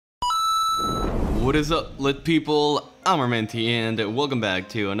What is up, lit people? I'm Raimie and welcome back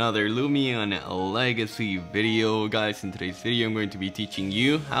to another Loomian Legacy video. Guys, in today's video I'm going to be teaching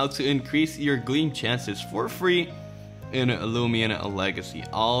you how to increase your GLEAM chances for free in Loomian Legacy.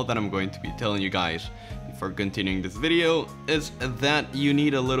 All that I'm going to be telling you guys before continuing this video is that you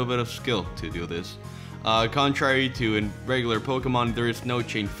need a little bit of skill to do this. Contrary to in regular Pokemon, there is no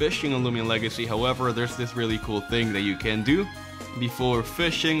chain fishing on Loomian Legacy. However, there's this really cool thing that you can do before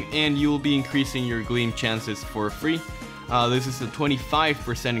fishing, and you will be increasing your GLEAM chances for free. This is a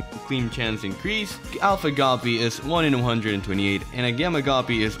 25% GLEAM chance increase. Alpha Goppy is 1 in 128, and a Gamma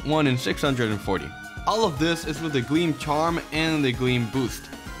Goppy is 1 in 640. All of this is with the GLEAM Charm and the GLEAM Boost.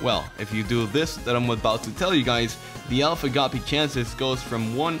 Well, if you do this that I'm about to tell you guys, the Alpha Goppy chances goes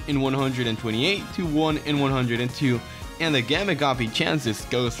from 1 in 128 to 1 in 102, and the Gamma Goppy chances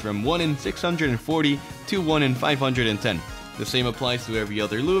goes from 1 in 640 to 1 in 510. The same applies to every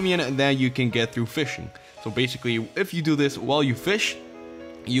other Loomian that you can get through fishing. So basically, if you do this while you fish,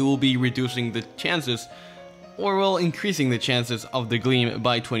 you will be reducing the chances, or well, increasing the chances of the GLEAM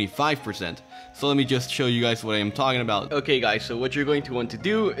by 25%. So let me just show you guys what I am talking about. Okay guys, so what you're going to want to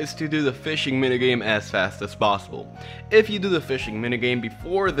do is to do the fishing minigame as fast as possible. If you do the fishing minigame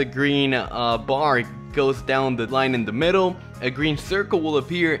before the green bar goes down the line in the middle, a green circle will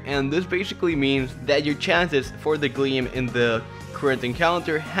appear, and this basically means that your chances for the GLEAM in the current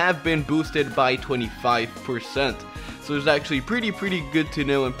encounter have been boosted by 25%. So it's actually pretty good to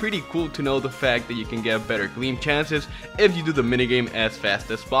know, and pretty cool to know the fact that you can get better GLEAM chances if you do the minigame as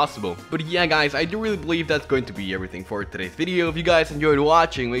fast as possible. But yeah guys, I do really believe that's going to be everything for today's video. If you guys enjoyed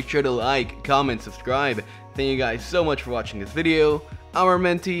watching, make sure to like, comment, subscribe. Thank you guys so much for watching this video. I'm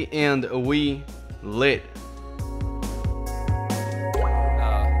Raimie and we lit.